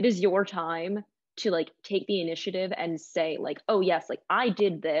your time to like take the initiative and say like, oh yes, like I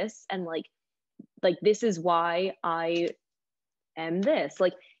did this, and like this is why I am this.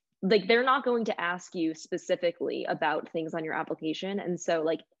 Like they're not going to ask you specifically about things on your application, and so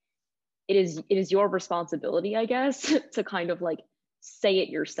like it is your responsibility, I guess, to kind of like say it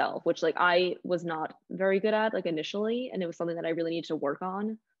yourself, which like I was not very good at like initially, and it was something that I really need to work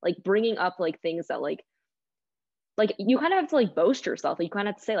on, like bringing up like things that like you kind of have to like boast yourself. Like, you kind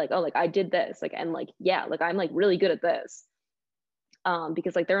of have to say like, oh, like I did this, like, and like, yeah, like I'm like really good at this,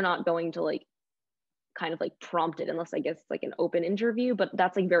 because like they're not going to like kind of like prompt it unless I guess it's like an open interview, but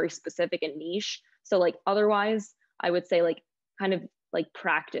that's like very specific and niche. So like otherwise I would say like kind of like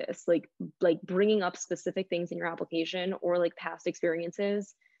practice, like bringing up specific things in your application or like past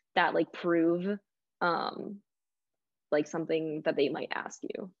experiences that like prove like something that they might ask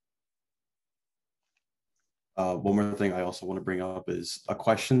you. One more thing I also want to bring up is a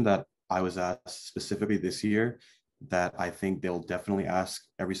question that I was asked specifically this year that I think they'll definitely ask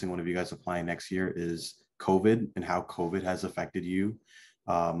every single one of you guys applying next year is COVID and how COVID has affected you.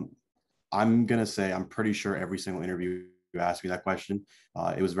 I'm going to say I'm pretty sure every single interview you asked me that question.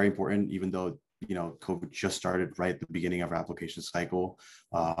 It was very important, even though COVID just started right at the beginning of our application cycle.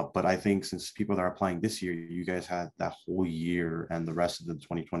 But I think since people that are applying this year, you guys had that whole year and the rest of the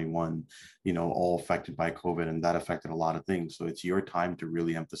 2021, all affected by COVID, and that affected a lot of things. So it's your time to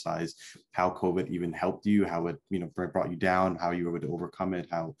really emphasize how COVID even helped you, how it, brought you down, how you were able to overcome it,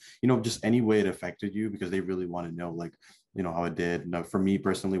 how, just any way it affected you, because they really want to know, like, how it did. Now, for me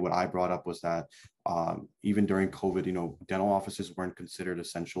personally, what I brought up was that even during COVID, dental offices weren't considered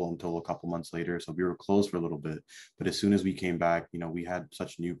essential until a couple months later. So we were closed for a little bit. But as soon as we came back, we had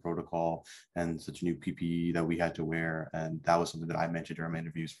such new protocol and such new PPE that we had to wear. And that was something that I mentioned during my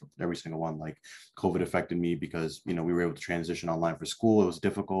interviews for every single one. Like COVID affected me because, we were able to transition online for school. It was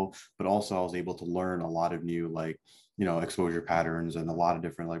difficult, but also I was able to learn a lot of new, like, exposure patterns and a lot of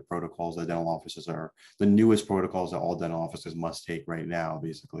different like protocols that dental offices are the newest protocols that all dental offices must take right now,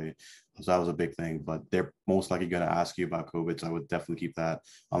 basically. So that was a big thing, but they're most likely going to ask you about COVID. So I would definitely keep that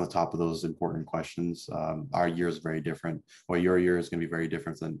on the top of those important questions. Our year is very different, or your year is going to be very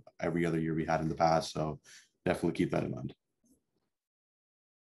different than every other year we had in the past. So definitely keep that in mind.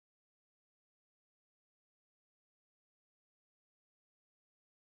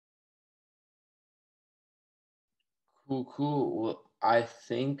 Cool. Well, I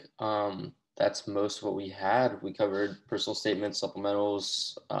think that's most of what we had. We covered personal statements,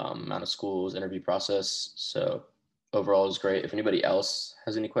 supplementals, amount of schools, interview process. So overall, it was great. If anybody else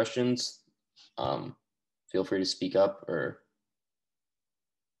has any questions, feel free to speak up, or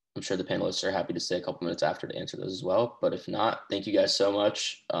I'm sure the panelists are happy to stay a couple minutes after to answer those as well. But if not, thank you guys so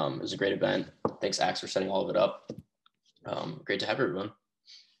much. It was a great event. Thanks, Axe, for setting all of it up. Great to have everyone.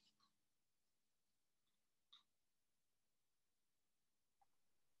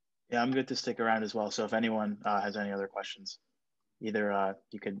 Yeah, I'm good to stick around as well. So if anyone has any other questions, either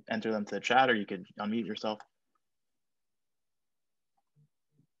you could enter them to the chat or you could unmute yourself.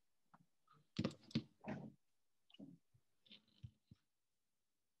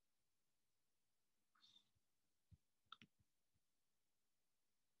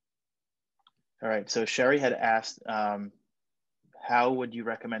 All right, so Sherry had asked, how would you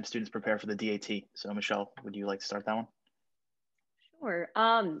recommend students prepare for the DAT? So Michelle, would you like to start that one? Sure.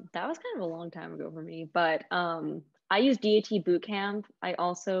 That was kind of a long time ago for me, but I used DAT Bootcamp. I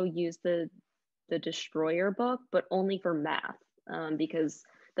also used the Destroyer book, but only for math, because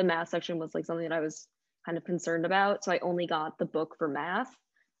the math section was like something that I was kind of concerned about. So I only got the book for math.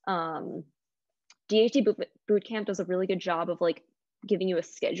 DAT Bootcamp does a really good job of like giving you a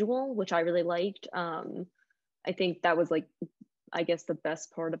schedule, which I really liked. I think that was like, I guess the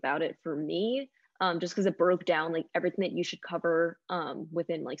best part about it for me, just because it broke down like everything that you should cover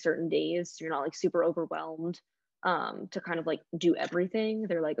within like certain days. So you're not like super overwhelmed to kind of like do everything.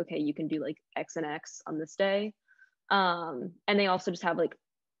 They're like, okay, you can do like X and X on this day. And they also just have like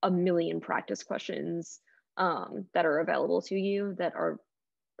a million practice questions that are available to you that are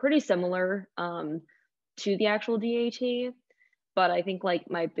pretty similar to the actual DAT. But I think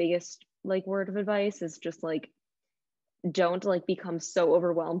like my biggest like word of advice is just like, don't like become so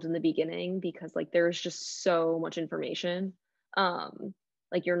overwhelmed in the beginning, because like there's just so much information.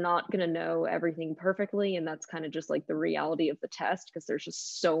 Like you're not going to know everything perfectly, and that's kind of just like the reality of the test, because there's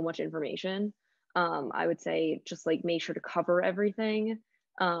just so much information. I would say just like make sure to cover everything.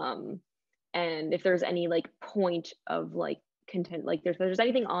 And if there's any like point of like content, like if there's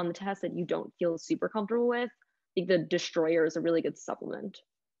anything on the test that you don't feel super comfortable with, I think the Destroyer is a really good supplement.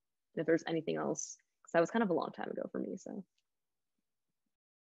 If there's anything else, because that was kind of a long time ago for me. So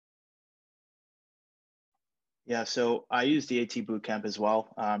Yeah, so I use DAT Bootcamp as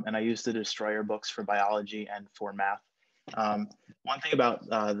well, and I use the Destroyer books for biology and for math. One thing about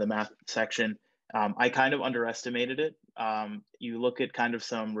the math section, I kind of underestimated it. You look at kind of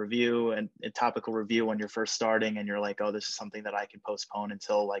some review and topical review when you're first starting, and you're like, oh, this is something that I can postpone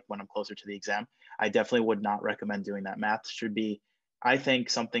until like when I'm closer to the exam. I definitely would not recommend doing that. Math should be, I think,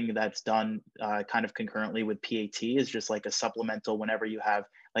 something that's done kind of concurrently with PAT is just like a supplemental whenever you have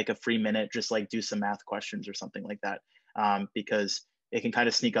like a free minute, just like do some math questions or something like that, because it can kind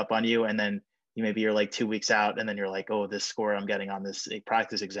of sneak up on you, and then maybe you're like 2 weeks out, and then you're like, oh, this score I'm getting on this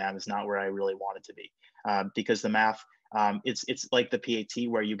practice exam is not where I really want it to be, because the math, it's like the PAT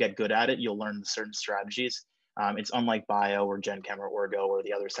where you get good at it, you'll learn certain strategies. It's unlike bio or Gen Chem or Orgo or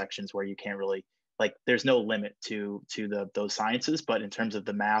the other sections where you can't really, like, there's no limit to those sciences, but in terms of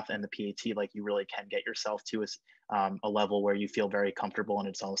the math and the PAT, like you really can get yourself to a level where you feel very comfortable, and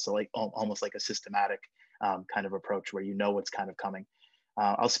it's also like almost like a systematic kind of approach where you know what's kind of coming.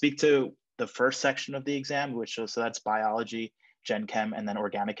 I'll speak to the first section of the exam, which so that's biology, Gen Chem, and then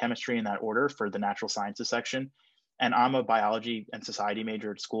organic chemistry in that order for the natural sciences section. And I'm a biology and society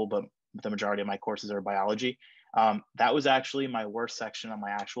major at school, but the majority of my courses are biology. That was actually my worst section on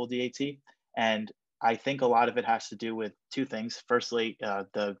my actual DAT. And I think a lot of it has to do with two things. Firstly,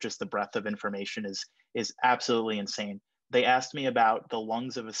 just the breadth of information is absolutely insane. They asked me about the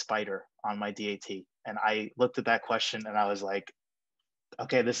lungs of a spider on my DAT, and I looked at that question and I was like,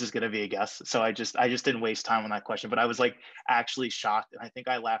 okay, this is going to be a guess. So I just didn't waste time on that question, but I was like actually shocked. And I think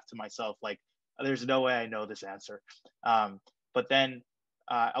I laughed to myself, like, there's no way I know this answer. But then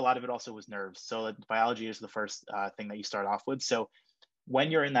a lot of it also was nerves. So biology is the first thing that you start off with. So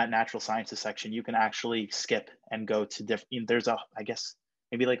when you're in that natural sciences section, you can actually skip and go to different, there's I guess,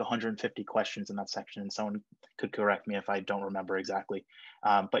 maybe like 150 questions in that section, and someone could correct me if I don't remember exactly.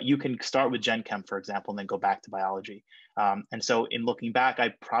 But you can start with Gen Chem, for example, and then go back to biology. And so in looking back,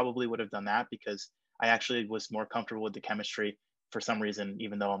 I probably would have done that because I actually was more comfortable with the chemistry for some reason,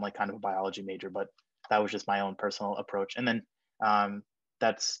 even though I'm like kind of a biology major, but that was just my own personal approach. And then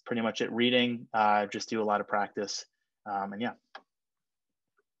that's pretty much it. Reading, just do a lot of practice, and yeah.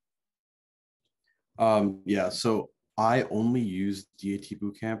 Yeah, so I only used DAT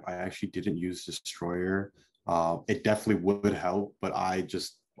Bootcamp. I actually didn't use Destroyer. It definitely would help, but I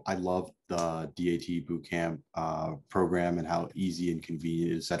just I love the DAT bootcamp program and how easy and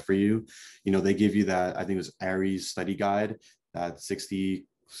convenient it is set for you. You know, they give you that, I think it was Aries study guide, that 60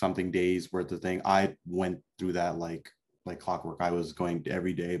 something days worth of thing. I went through that like clockwork. I was going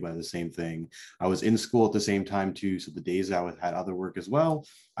every day by the same thing. I was in school at the same time too. So the days I had other work as well,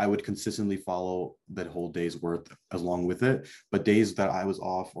 I would consistently follow that whole day's worth along with it. But days that I was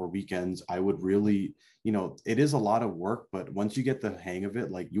off or weekends, I would really, you know, it is a lot of work, but once you get the hang of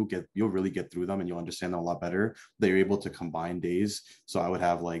it, like you'll really get through them and you'll understand them a lot better. They're able to combine days. So I would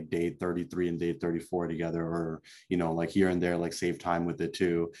have like day 33 and day 34 together, or, you know, like here and there, like save time with it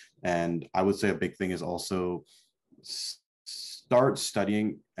too. And I would say a big thing is also start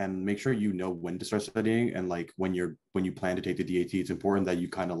studying and make sure you know when to start studying. And like when you plan to take the DAT, it's important that you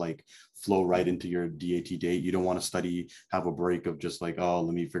kind of like flow right into your DAT date. You don't want to study, have a break of just like, oh,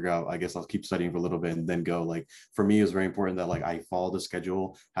 let me figure out, I guess I'll keep studying for a little bit and then go. Like for me, it was very important that like I followed the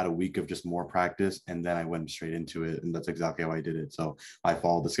schedule, had a week of just more practice, and then I went straight into it. And that's exactly how I did it. So I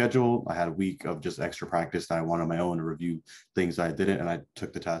followed the schedule. I had a week of just extra practice that I wanted on my own to review things that I didn't, and I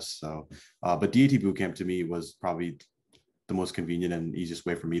took the test. So but DAT bootcamp to me was probably the most convenient and easiest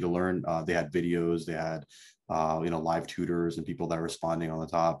way for me to learn. They had videos, they had you know, live tutors and people that are responding on the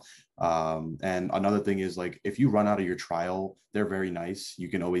top. And another thing is like, if you run out of your trial, they're very nice. You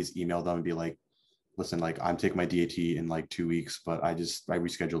can always email them and be like, listen, like I'm taking my DAT in like 2 weeks, but I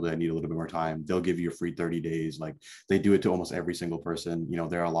rescheduled it. I need a little bit more time. They'll give you a free 30 days. Like they do it to almost every single person. You know,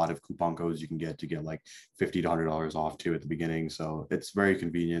 there are a lot of coupon codes you can get to get like $50 to $100 off too at the beginning. So it's very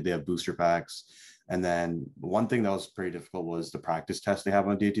convenient. They have booster packs. And then one thing that was pretty difficult was the practice test they have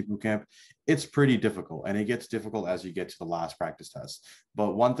on DAT Bootcamp. It's pretty difficult, and it gets difficult as you get to the last practice test.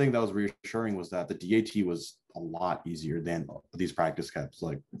 But one thing that was reassuring was that the DAT was a lot easier than these practice tests,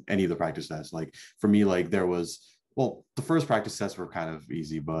 like any of the practice tests. Like for me, like there was, well, the first practice tests were kind of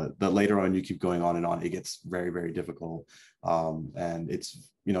easy, but the later on you keep going on and on, it gets very, very difficult. And it's,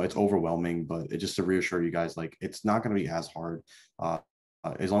 you know, it's overwhelming, but it just to reassure you guys, like it's not going to be as hard.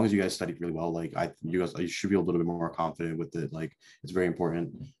 As long as you guys studied really well, like you should be a little bit more confident with it. Like it's very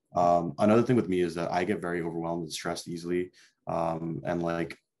important. Another thing with me is that I get very overwhelmed and stressed easily. And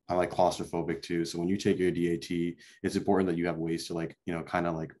like I'm like claustrophobic too. So when you take your DAT, it's important that you have ways to like, you know, kind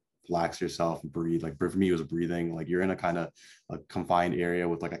of like relax yourself and breathe. Like for me, it was breathing. Like you're in a kind of a confined area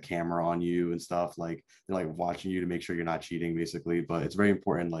with like a camera on you and stuff. Like they're like watching you to make sure you're not cheating, basically. But it's very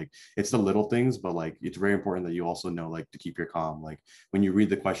important. Like it's the little things, but like it's very important that you also know like to keep your calm. Like when you read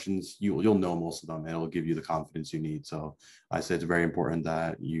the questions, you'll know most of them, and it'll give you the confidence you need. So I say it's very important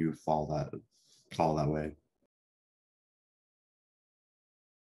that you follow that way.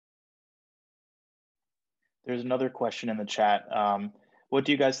 There's another question in the chat. What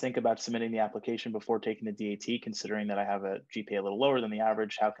do you guys think about submitting the application before taking the DAT, considering that I have a GPA a little lower than the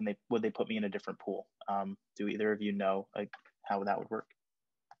average? How can would they put me in a different pool? Do either of you know like how that would work?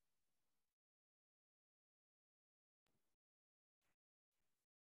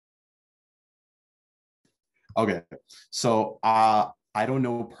 Okay, so I don't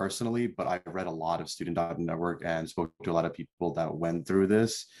know personally, but I read a lot of Student.Network and spoke to a lot of people that went through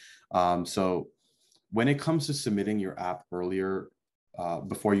this. So when it comes to submitting your app earlier,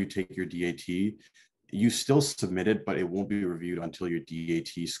 before you take your DAT, you still submit it, but it won't be reviewed until your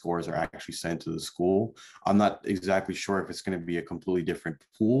DAT scores are actually sent to the school. I'm not exactly sure if it's going to be a completely different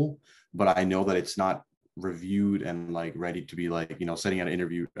pool, but I know that it's not reviewed and like ready to be like, you know, setting out an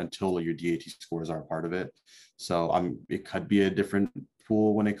interview until your DAT scores are a part of it. So it could be a different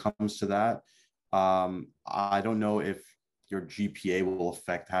pool when it comes to that. I don't know if your GPA will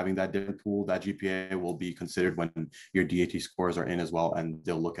affect having that different pool. That GPA will be considered when your DAT scores are in as well, and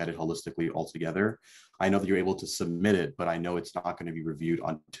they'll look at it holistically altogether. I know that you're able to submit it, but I know it's not going to be reviewed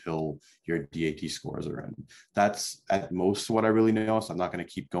until your DAT scores are in. That's at most what I really know, so I'm not going to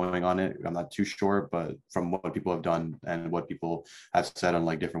keep going on it. I'm not too sure, but from what people have done and what people have said on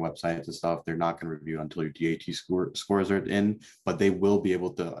like different websites and stuff, they're not going to review until your DAT scores are in, but they will be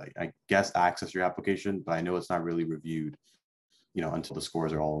able to, I guess, access your application, but I know it's not really reviewed, you know, until the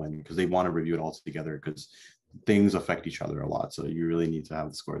scores are all in, because they want to review it all together, because things affect each other a lot. So you really need to have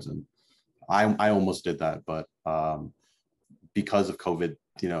the scores in. I almost did that, but because of COVID,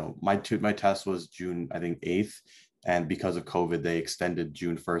 you know, my test was June, I think 8th. And because of COVID, they extended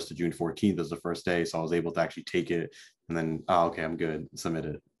June 1st to June 14th as the first day. So I was able to actually take it and then, oh, okay, I'm good, submit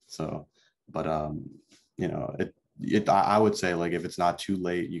it. So, but, you know, I would say like if it's not too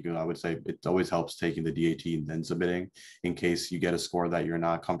late, I would say it always helps taking the DAT and then submitting in case you get a score that you're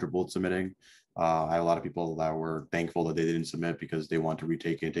not comfortable submitting. I have a lot of people that were thankful that they didn't submit because they want to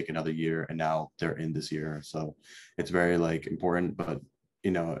retake it and take another year, and now they're in this year. So it's very like important, but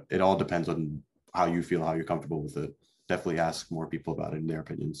you know, it all depends on how you feel, how you're comfortable with it. Definitely ask more people about it in their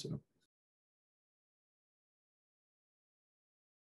opinions. So